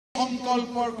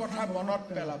সংকল্পৰ কথা মনত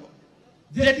পেলাব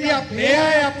যেতিয়া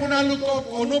বেয়াই আপোনালোকক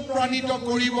অনুপ্ৰাণিত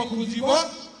কৰিব খুজিব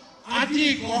আজি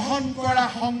গ্ৰহণ কৰা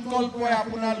সংকল্পই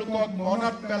আপোনালোকক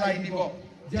মনত পেলাই দিব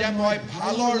যে মই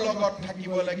ভালৰ লগত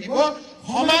থাকিব লাগিব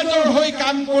সমাজৰ হৈ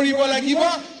কাম কৰিব লাগিব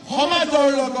সমাজৰ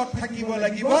লগত থাকিব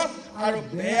লাগিব আৰু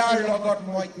বেয়াৰ লগত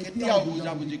মই কেতিয়াও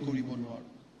বুজাবুজি কৰিব নোৱাৰো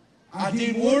আজি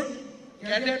মোৰ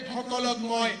কেডেট সকলক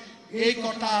মই এই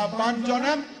কথা আহ্বান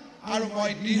জনাম আৰু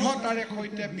মই দৃঢ়তাৰে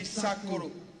সৈতে বিশ্বাস কৰো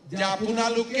যে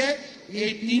আপোনালোকে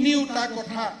এই তিনিওটা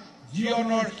কথা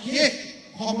জীৱনৰ শেষ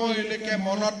সময়লৈকে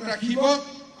মনত ৰাখিব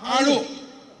আৰু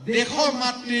দেশ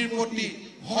মাতৃৰ প্ৰতি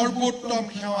সৰ্বোত্তম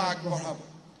সেৱা আগবঢ়াব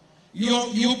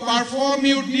you perform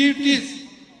your duties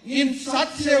in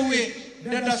such a way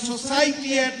that the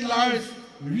society at large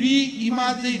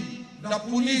reimagine the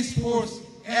police force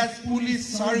as police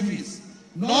service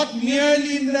not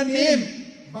merely in the name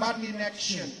but in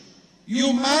action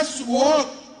you must work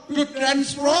to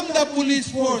transform the police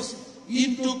force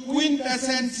into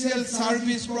quintessential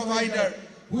service provider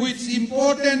whose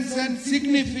importance and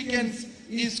significance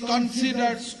is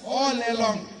considered all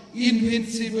along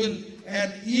invincible and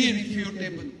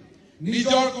irrefutable.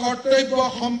 Nijor kortobyo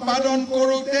সম্পাদন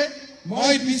কৰোতে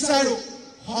মই বিচাৰো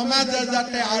সমাজে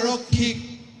যাতে আৰক্ষীক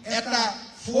এটা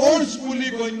force বুলি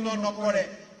গণ্য নকৰে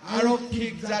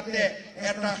আৰক্ষীক যাতে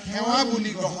এটা সেৱা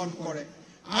বুলি গ্ৰহণ কৰে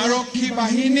আৰক্ষী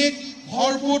বাহিনীক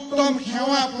সৰ্বোত্তম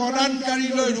সেৱা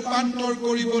প্ৰদানকাৰীলৈ ৰূপান্তৰ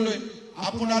কৰিবলৈ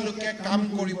আপোনালোকে কাম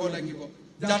কৰিব লাগিব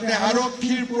যাতে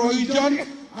আৰক্ষীৰ প্ৰয়োজন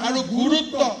আৰু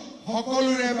গুৰুত্ব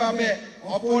সকলোৰে বাবে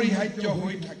অপৰিহাৰ্য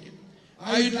হৈ থাকে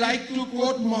I would like to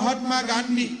quote Mahatma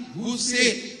Gandhi who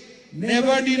said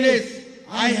nevertheless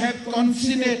I have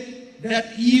considered that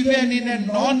even in a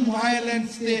non-violent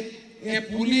state a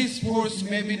police force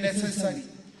may be necessary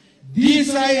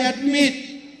this I admit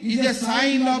is a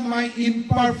sign of my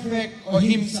imperfect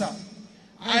ahimsa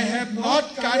I have not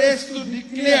courage to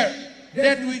declare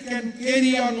that we can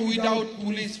carry on without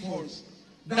police force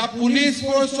the police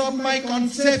force of my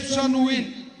conception will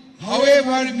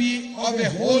however be of a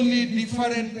wholly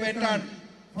different pattern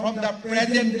from the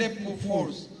present day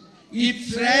force its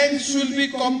ranks will be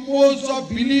composed of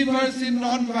believers in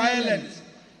non-violence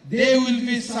they will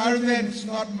be servants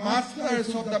not masters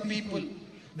of the people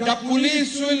the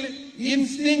police will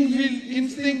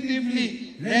instinctively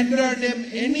render them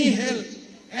any help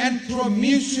and through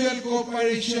mutual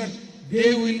cooperation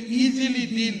they will easily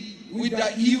deal with the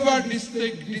ever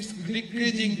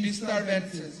decreasing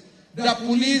disturbances the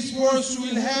police force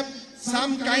will have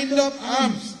some kind of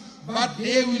arms but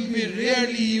they will be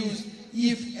rarely used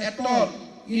if at all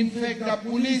in fact the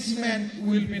policeman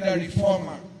will be the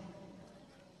reformer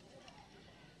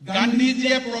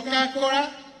গান্ধীজিয়ে প্ৰকাশ কৰা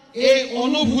এই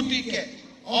অনুভূতিকে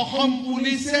অসম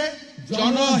পুলিচে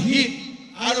জনহিত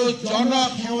আৰু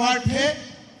জনসেৱাৰ্থে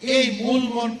এই মূল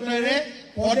মন্ত্ৰৰে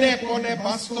পদে পদে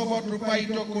বাস্তৱত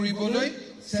ৰূপায়িত কৰিবলৈ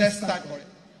চেষ্টা কৰে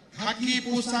খাকি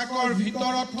পোছাকৰ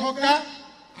ভিতৰত থকা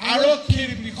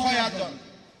আৰক্ষীৰ বিষয়াজন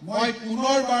মই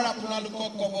পুনৰবাৰ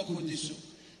আপোনালোকক ক'ব খুজিছো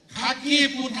খাকি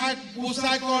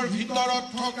পোছাকৰ ভিতৰত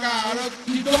থকা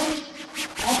আৰক্ষীজন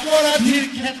অপৰাধীৰ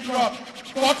ক্ষেত্ৰত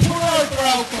কঠোৰৰ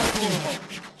পৰাও কঠোৰ হয়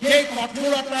সেই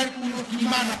কঠোৰতাৰ কোনো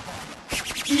সীমা নাথাকে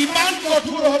কিমান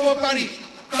কঠোৰ হ'ব পাৰি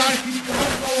তাৰ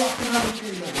সিদ্ধান্ত আপোনালোকে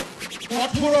ল'ব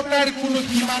কঠোৰতাৰ কোনো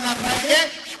সীমা নাথাকে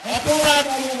অপৰাধ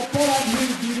আৰু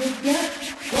অপৰাধীৰ বিৰুদ্ধে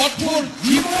কঠোৰ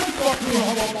যিমান কঠোৰ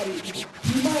হ'ব পাৰি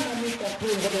সিমান আমি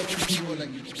কঠোৰ হ'ব শিকিব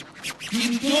লাগিব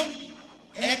কিন্তু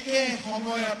একে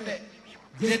সময়তে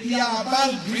যেতিয়া আবাল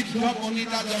বৃদ্ধ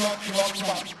বনিতাজনক লগ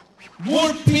পাম মোৰ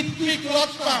পিতৃক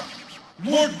লগ পাম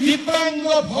মোৰ দিব্যাংগ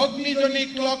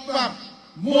ভগ্নীজনীক লগ পাম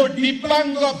মোৰ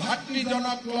দিব্যাংগ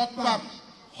ভাতৃজনক লগ পাম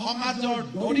সমাজৰ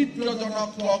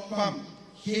দৰিদ্ৰজনক লগ পাম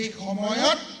সেই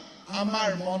সময়ত আমাৰ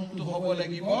মনটো হ'ব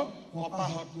লাগিব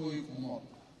কপাহতকৈ কোমল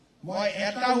মই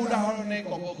এটা উদাহৰণে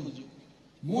ক'ব খুজো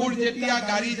মোৰ যেতিয়া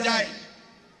গাড়ী যায়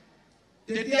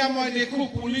তেতিয়া মই দেখো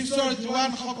পুলিচৰ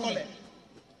জোৱানসকলে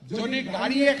যদি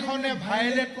গাড়ী এখনে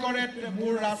ভাইলেট কৰে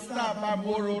মোৰ ৰাস্তা বা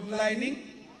মোৰ ৰোড লাইনিং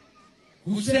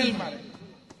হুইচেল মাৰে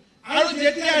আৰু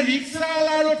যেতিয়া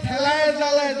ৰিক্সাৱালা আৰু ঠেলা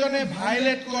এজনে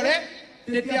ভাইলেট কৰে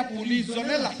তেতিয়া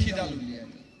পুলিচজনে লাঠিডাল উলিয়াই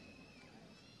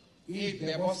এই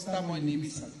ব্যৱস্থা মই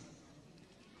নিবিচাৰো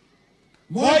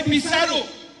মই বিচাৰো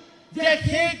যে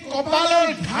সেই কপালৰ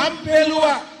ঘাম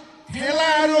পেলোৱা ঠেলা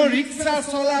আৰু ৰিক্সা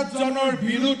চলাজনৰ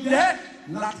বিৰুদ্ধে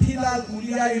লাঠিডাল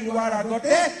উলিয়াই লোৱাৰ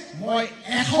আগতে মই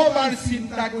 100 বাৰ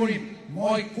চিন্তা কৰিম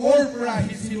মই ক'ৰ পৰা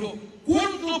আহিছিলো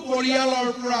কোনটো পৰিয়ালৰ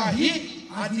পৰা আহি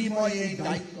আজি মই এই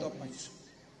দায়িত্ব পাইছো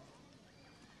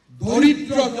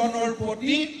দৰিদ্ৰজনৰ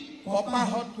প্ৰতি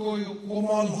কপাহতকৈ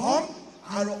কোমল হ'ম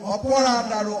আৰু অপৰাধ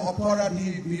আৰু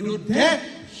অপৰাধীৰ বিৰুদ্ধে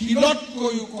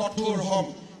শিলতকৈও কঠোৰ হ'ম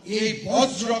এই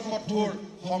বজ্ৰ কঠোৰ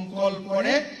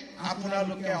সংকল্পৰে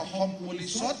আপোনালোকে অসম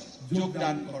পুলিচত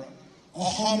যোগদান কৰক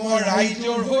অসমৰ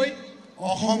ৰাইজৰ হৈ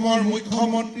অসমৰ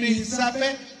মুখ্যমন্ত্ৰী হিচাপে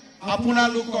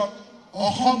আপোনালোকক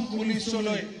অসম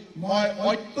পুলিচলৈ মই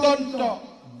অত্যন্ত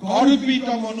গৰ্বিত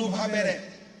মনোভাৱেৰে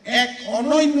এক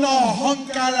অনন্য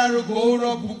অহংকাৰ আৰু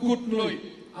গৌৰৱ বুকুত লৈ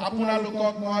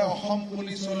আপোনালোকক মই অসম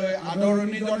পুলিচলৈ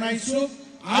আদৰণি জনাইছো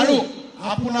আৰু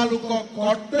আপোনালোকক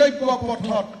কৰ্তব্য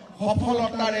পথত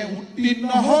সফলতাৰে উত্তীৰ্ণ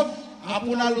হওক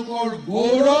আপোনালোকৰ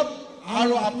গৌৰৱ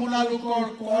আৰু আপোনালোকৰ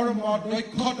কৰ্ম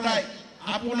দক্ষতাই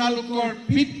আপোনালোকৰ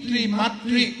পিতৃ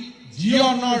মাতৃ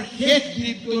জীৱনৰ শেষ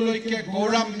দিনটোলৈকে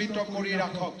গৌৰৱান্বিত কৰি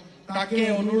ৰাখক তাকে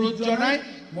অনুৰোধ জনাই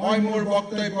মই মোৰ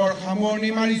বক্তব্যৰ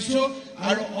সামৰণি মাৰিছো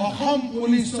আৰু অসম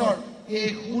পুলিচৰ এই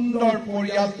সুন্দৰ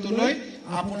পৰিয়ালটোলৈ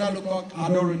আপোনালোকক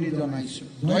আদৰণি জনাইছো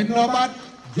ধন্যবাদ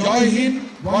জয় হিন্দ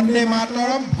বন্দে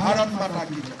মাতৰম ভাৰত মাতা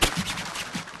কি জয়